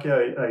very lucky.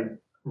 I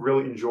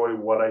really enjoy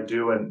what I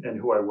do and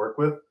who I work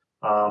with.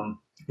 I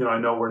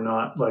know we're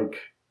not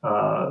like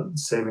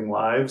saving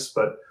lives,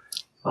 but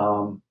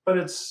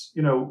it's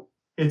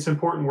it's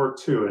important work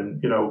too.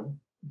 And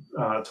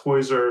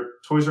toys are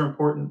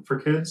important for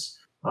kids.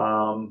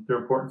 They're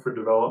important for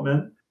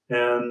development,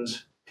 and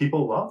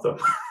people love them.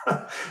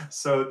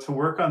 So to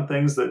work on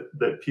things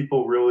that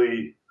people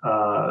really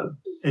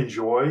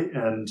enjoy,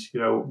 and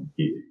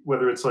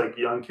whether it's like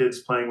young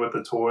kids playing with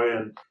a toy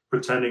and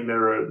pretending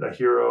they're a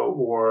hero,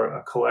 or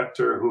a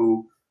collector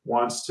who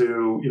wants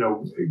to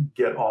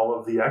get all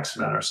of the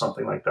X-Men or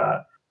something like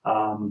that,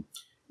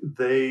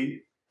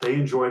 they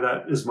enjoy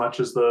that as much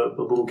as the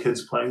little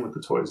kids playing with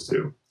the toys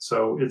do.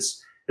 So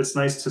it's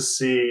nice to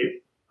see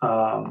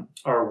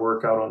our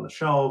work out on the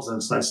shelves, and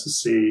it's nice to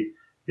see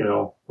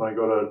when I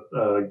go to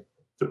a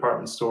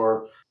department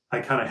store, I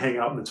kind of hang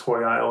out in the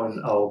toy aisle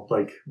and I'll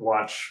like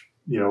watch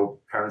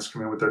parents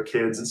come in with their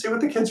kids and see what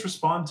the kids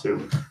respond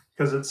to,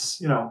 because it's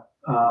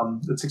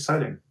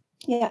exciting.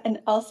 Yeah, and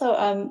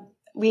also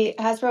we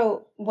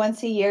Hasbro,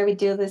 once a year we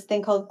do this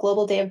thing called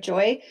Global Day of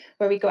Joy,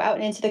 where we go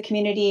out into the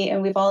community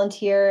and we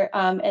volunteer,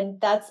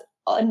 and that's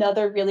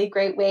another really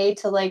great way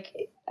to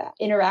like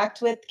interact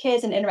with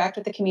kids and interact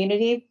with the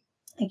community.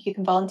 Like you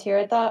can volunteer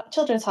at the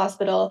children's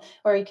hospital,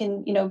 or you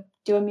can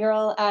do a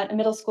mural at a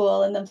middle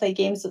school and then play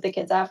games with the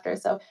kids after.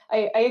 So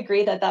I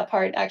agree that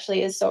part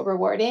actually is so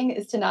rewarding,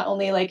 is to not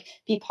only like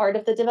be part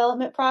of the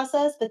development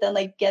process, but then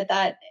like get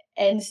that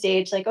end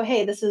stage, like, oh,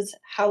 hey, this is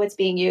how it's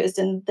being used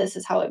and this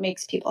is how it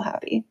makes people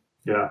happy.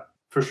 Yeah,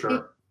 for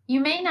sure. You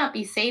may not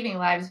be saving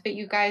lives, but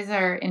you guys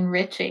are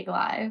enriching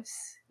lives,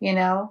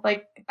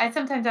 Like, I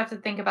sometimes have to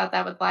think about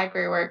that with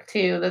library work,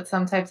 too, that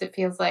sometimes it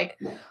feels like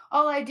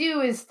all I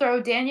do is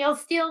throw Danielle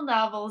Steele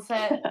novels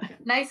at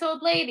nice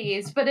old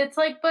ladies. But it's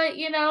like,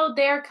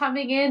 they're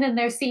coming in and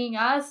they're seeing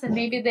us, and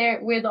maybe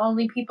we're the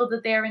only people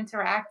that they're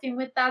interacting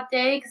with that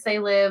day because they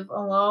live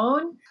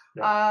alone.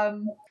 Yeah.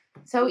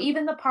 So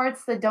even the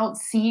parts that don't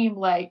seem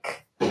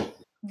like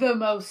the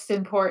most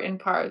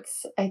important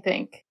parts, I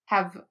think,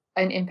 have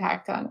an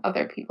impact on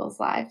other people's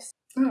lives.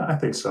 Yeah, I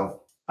think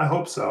so. I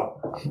hope so.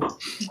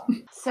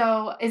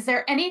 So is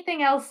there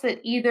anything else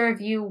that either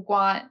of you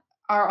want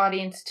our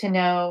audience to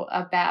know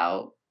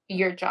about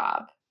your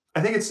job?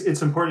 I think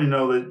it's important to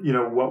know that,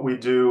 what we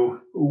do,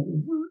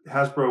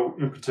 Hasbro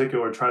in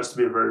particular tries to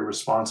be a very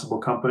responsible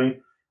company.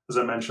 As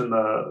I mentioned,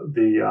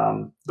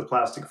 the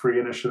Plastic Free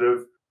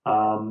Initiative,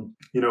 our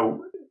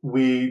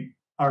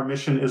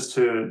mission is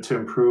to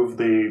improve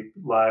the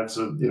lives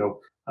of,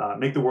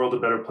 make the world a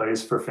better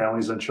place for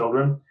families and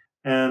children.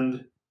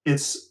 And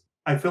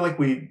I feel like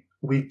we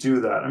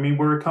do that. I mean,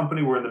 we're a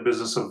company, we're in the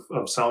business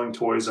of selling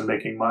toys and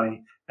making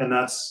money. And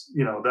that's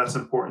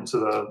important to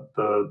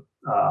the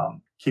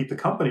keep the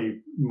company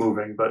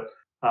moving. But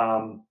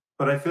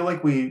I feel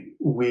like we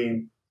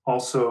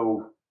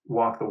also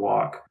walk the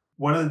walk.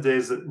 One of the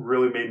days that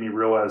really made me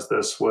realize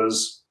this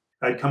was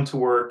I'd come to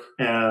work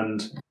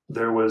and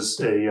there was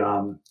a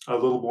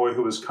little boy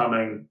who was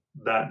coming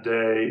that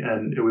day,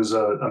 and it was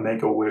a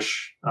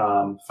Make-A-Wish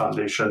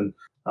Foundation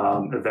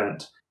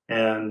event.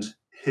 And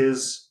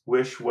his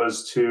wish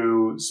was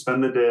to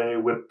spend the day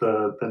with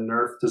the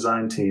Nerf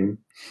design team,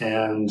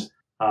 and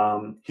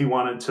he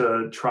wanted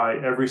to try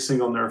every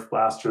single Nerf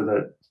blaster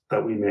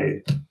that we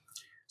made.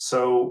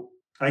 So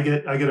I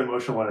get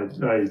emotional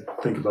when I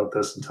think about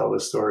this and tell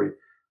this story.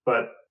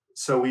 But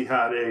so we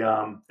had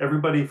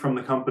everybody from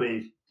the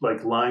company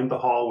like lined the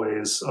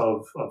hallways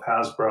of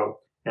Hasbro,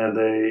 and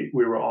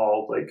we were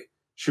all like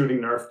shooting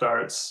Nerf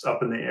darts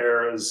up in the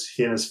air as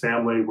he and his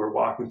family were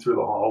walking through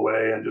the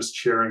hallway and just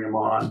cheering him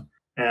on.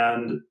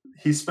 And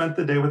he spent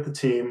the day with the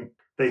team.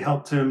 They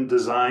helped him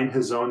design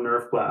his own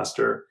Nerf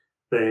blaster.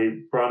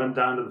 They brought him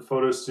down to the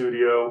photo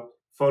studio,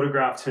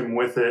 photographed him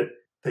with it.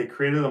 They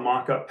created a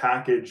mock-up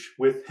package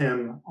with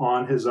him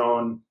on his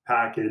own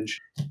package.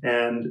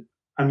 And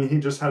I mean, he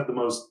just had the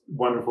most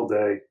wonderful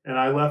day. And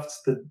I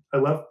left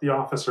the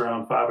office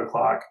around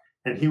 5:00,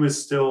 and he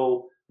was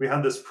still, we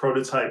had this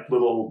prototype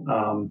little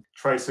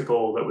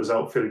tricycle that was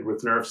outfitted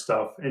with Nerf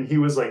stuff. And he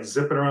was like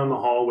zipping around the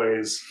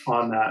hallways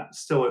on that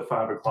still at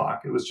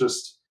 5:00. It was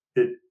just,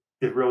 it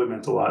really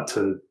meant a lot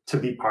to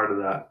be part of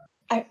that.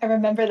 I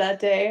remember that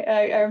day.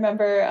 I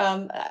remember,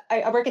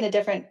 I work in a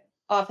different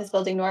office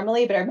building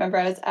normally, but I remember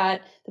I was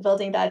at the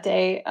building that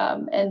day.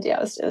 And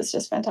yeah, it was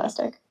just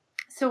fantastic.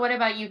 So what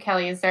about you,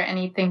 Kelly? Is there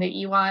anything that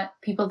you want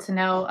people to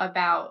know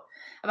about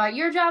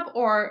your job,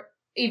 or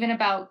even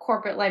about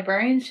corporate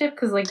librarianship?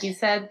 Because like you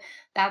said,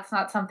 that's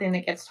not something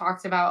that gets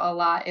talked about a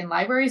lot in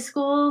library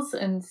schools.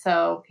 And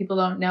so people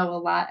don't know a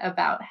lot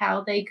about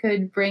how they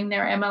could bring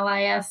their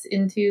MLIS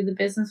into the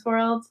business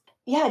world.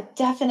 Yeah,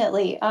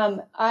 definitely.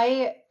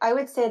 I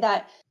would say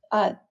that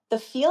the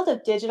field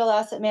of digital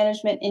asset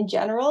management in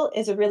general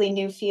is a really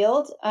new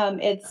field.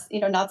 It's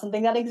not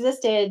something that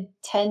existed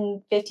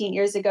 10, 15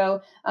 years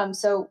ago.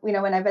 So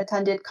when I've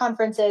attended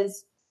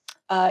conferences,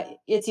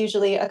 it's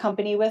usually a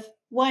company with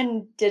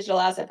one digital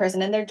asset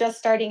person, and they're just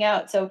starting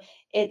out. So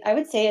I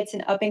would say it's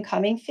an up and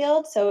coming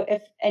field. So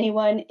if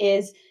anyone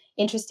is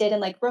interested in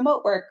like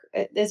remote work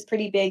is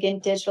pretty big in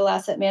digital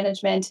asset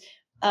management,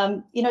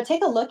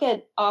 take a look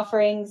at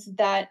offerings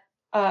that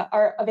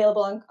are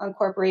available on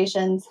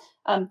corporations.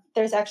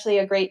 There's actually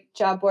a great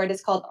job board.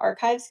 It's called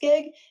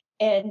ArchivesGig,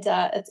 and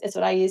it's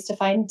what I use to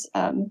find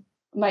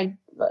my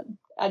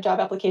job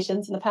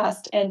applications in the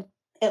past. And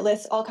it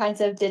lists all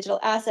kinds of digital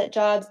asset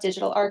jobs,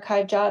 digital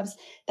archive jobs.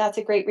 That's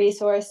a great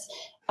resource.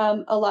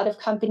 A lot of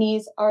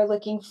companies are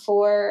looking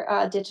for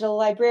digital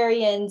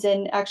librarians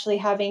and actually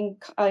having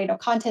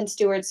content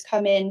stewards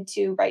come in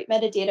to write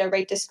metadata,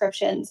 write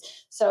descriptions.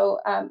 So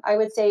I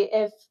would say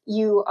if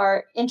you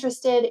are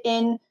interested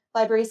in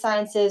library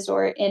sciences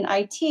or in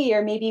IT,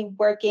 or maybe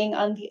working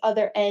on the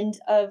other end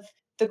of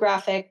the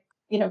graphic,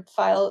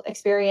 file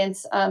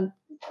experience,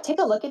 take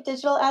a look at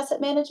digital asset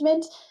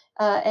management.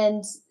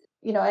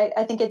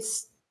 I think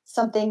it's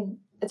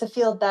a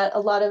field that a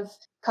lot of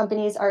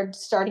companies are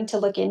starting to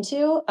look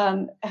into.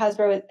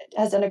 Hasbro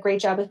has done a great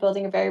job of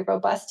building a very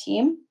robust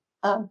team,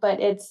 but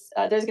there's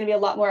going to be a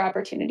lot more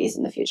opportunities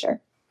in the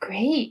future.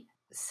 Great.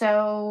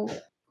 So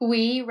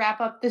we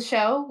wrap up the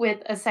show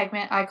with a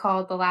segment I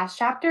call The Last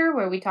Chapter,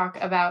 where we talk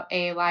about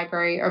a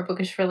library or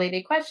bookish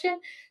related question,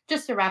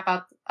 just to wrap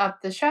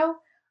up the show.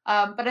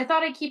 But I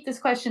thought I'd keep this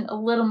question a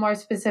little more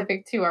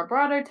specific to our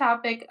broader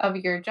topic of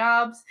your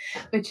jobs,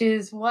 which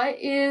is, what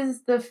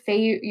is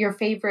your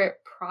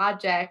favorite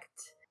project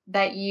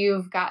that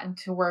you've gotten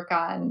to work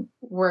on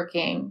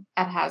working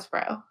at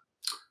Hasbro?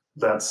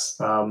 That's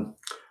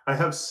I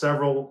have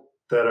several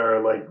that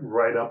are like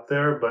right up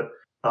there, but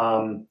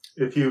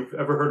if you've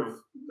ever heard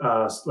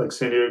of like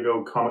San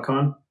Diego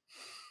Comic-Con,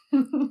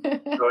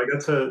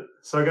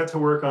 so I got to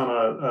work on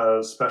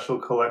a special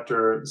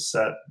collector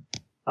set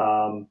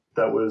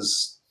that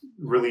was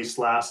released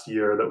last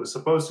year that was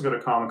supposed to go to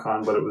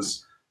Comic-Con, but it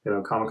was,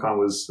 Comic-Con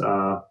was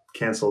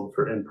canceled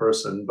for in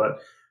person, but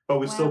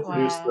we still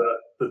produced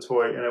the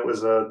toy, and it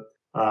was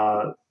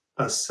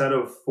a set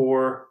of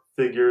 4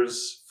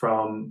 figures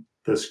from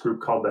this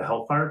group called the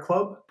Hellfire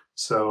Club.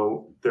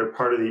 So they're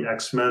part of the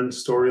X-Men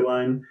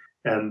storyline,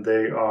 and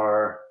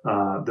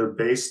they're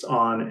based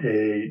on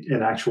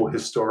an actual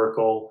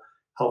historical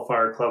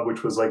Hellfire Club,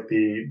 which was like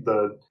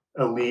the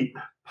elite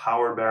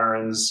power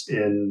barons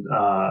in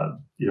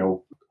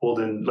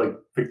olden, like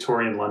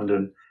Victorian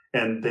London,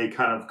 and they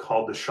kind of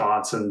called the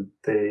shots, and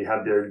they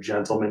had their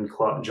gentlemen's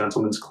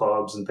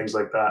clubs and things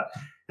like that.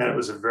 And it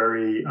was a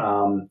very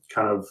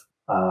kind of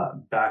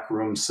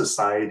backroom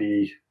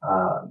society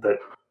that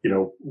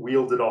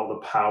wielded all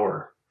the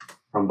power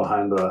from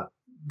behind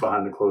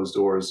the closed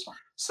doors.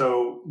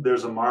 So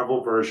there's a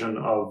Marvel version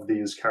of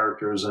these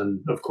characters,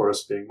 and of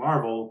course, being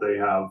Marvel, they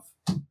have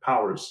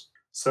powers.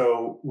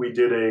 So we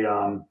did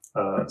a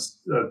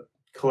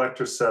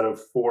collector set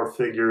of 4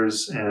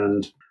 figures,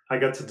 and I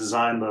got to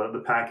design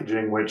the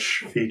packaging,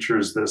 which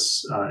features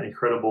this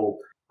incredible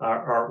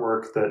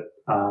artwork that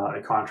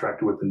I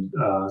contracted with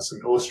some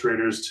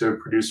illustrators to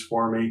produce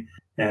for me.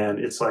 And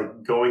it's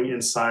like going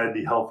inside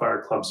the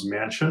Hellfire Club's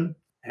mansion.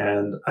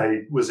 And I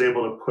was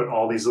able to put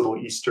all these little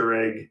Easter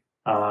egg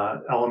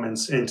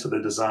elements into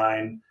the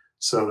design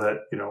so that,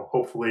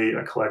 hopefully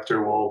a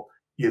collector will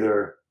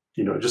either,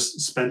 just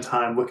spend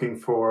time looking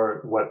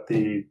for what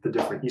the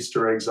different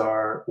Easter eggs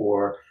are,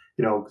 or,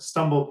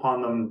 stumble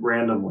upon them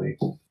randomly.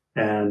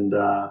 And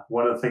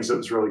one of the things that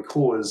was really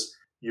cool is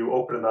you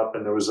open it up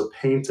and there was a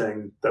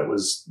painting that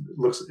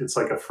it's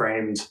like a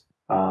framed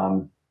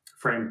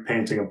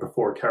painting of the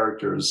 4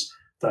 characters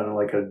done in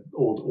like an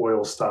old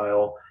oil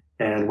style.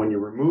 And when you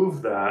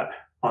remove that,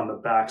 on the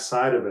back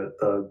side of it,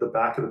 the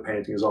back of the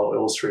painting is all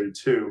illustrated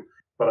too.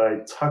 But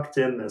I tucked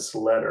in this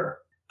letter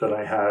that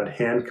I had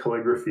hand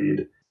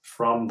calligraphied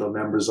from the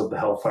members of the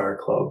Hellfire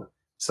Club.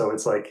 So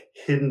it's like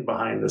hidden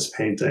behind this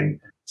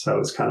painting. So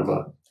it's kind of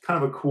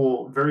a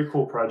cool, very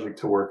cool project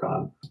to work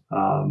on.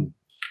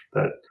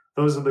 That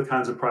those are the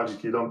kinds of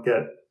projects you don't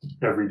get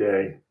every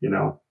day,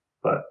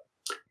 but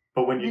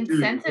when you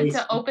incentive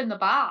to open the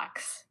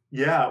box.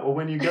 Yeah, well,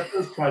 when you get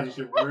those projects,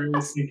 you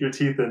really sink your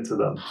teeth into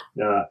them.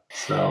 Yeah,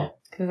 so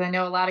because I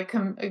know a lot of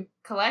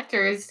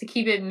collectors, to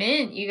keep it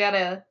mint, you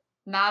gotta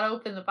not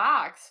open the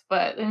box,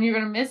 but then you're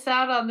gonna miss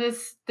out on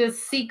this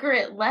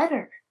secret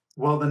letter.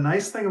 Well, the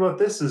nice thing about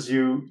this is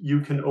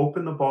you can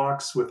open the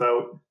box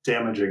without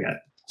damaging it.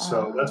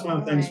 So that's one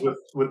of the things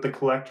with the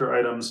collector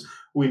items.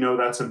 We know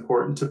that's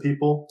important to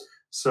people.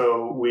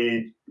 So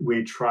we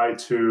try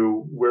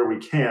to, where we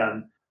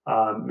can,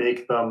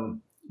 make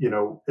them,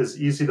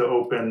 as easy to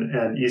open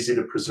and easy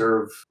to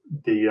preserve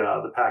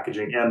the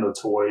packaging and the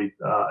toy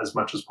as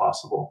much as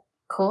possible.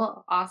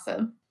 Cool.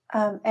 Awesome.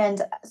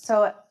 And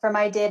so for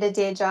my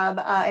day-to-day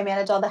job, I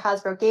manage all the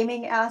Hasbro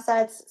gaming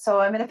assets. So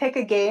I'm going to pick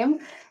a game.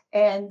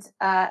 And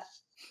a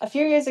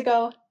few years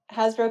ago,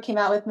 Hasbro came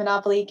out with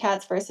Monopoly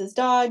Cats versus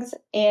Dogs,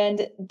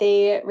 and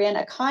they ran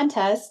a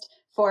contest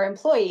for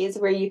employees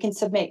where you can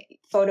submit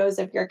photos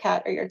of your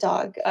cat or your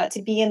dog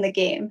to be in the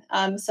game.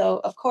 So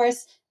of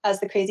course, as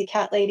the crazy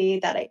cat lady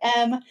that I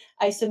am,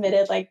 I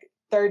submitted like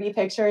 30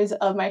 pictures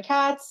of my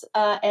cats.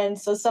 And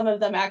so some of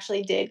them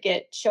actually did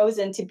get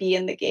chosen to be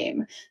in the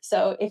game.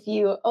 So if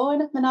you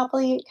own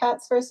Monopoly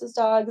Cats versus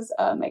Dogs,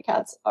 my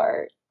cats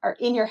are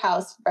in your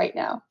house right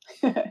now.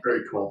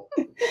 Very cool.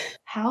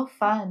 How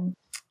fun.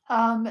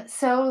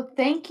 So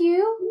thank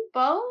you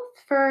both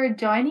for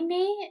joining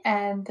me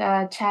and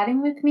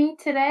chatting with me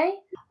today.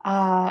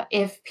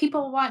 If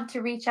people want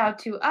to reach out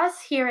to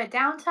us here at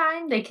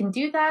Downtime, they can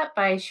do that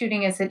by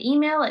shooting us an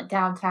email at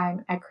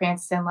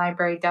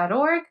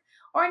downtime@cranstonlibrary.org.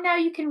 Or now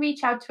you can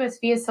reach out to us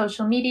via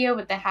social media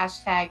with the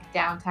hashtag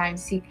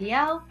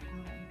DowntimeCPL.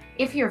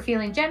 If you're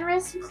feeling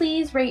generous,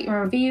 please rate and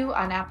review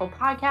on Apple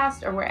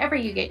Podcasts or wherever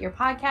you get your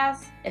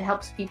podcasts. It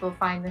helps people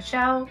find the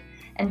show.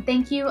 And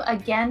thank you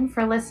again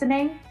for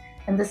listening.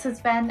 And this has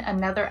been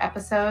another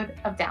episode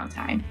of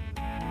Downtime.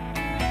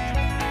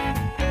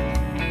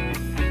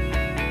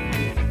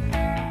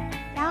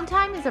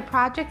 Downtime is a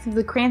project of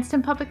the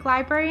Cranston Public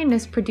Library and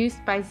is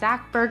produced by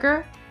Zach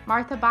Berger,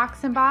 Martha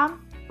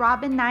Boxenbaum,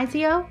 Robin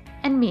Nizio,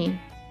 and me,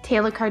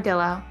 Taylor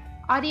Cardillo.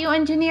 Audio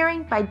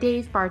engineering by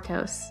Dave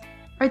Bartos.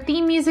 Our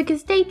theme music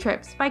is Day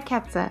Trips by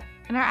Ketsa,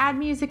 and our ad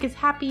music is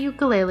Happy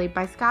Ukulele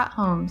by Scott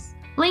Holmes.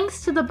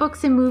 Links to the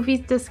books and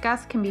movies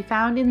discussed can be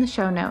found in the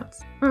show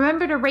notes.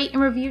 Remember to rate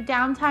and review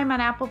Downtime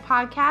on Apple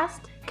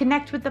Podcasts.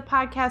 Connect with the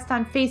podcast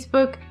on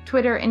Facebook,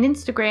 Twitter, and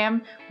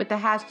Instagram with the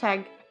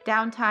hashtag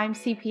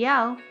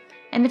DowntimeCPL.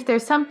 And if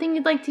there's something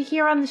you'd like to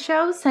hear on the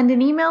show, send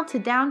an email to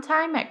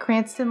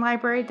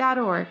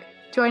downtime@cranstonlibrary.org.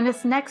 Join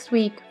us next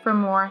week for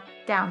more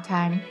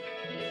Downtime.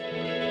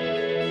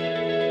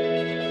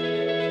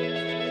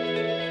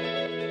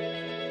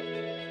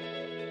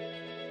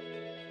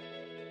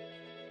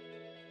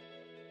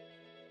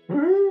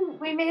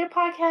 We made a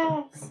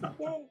podcast.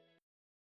 Yay.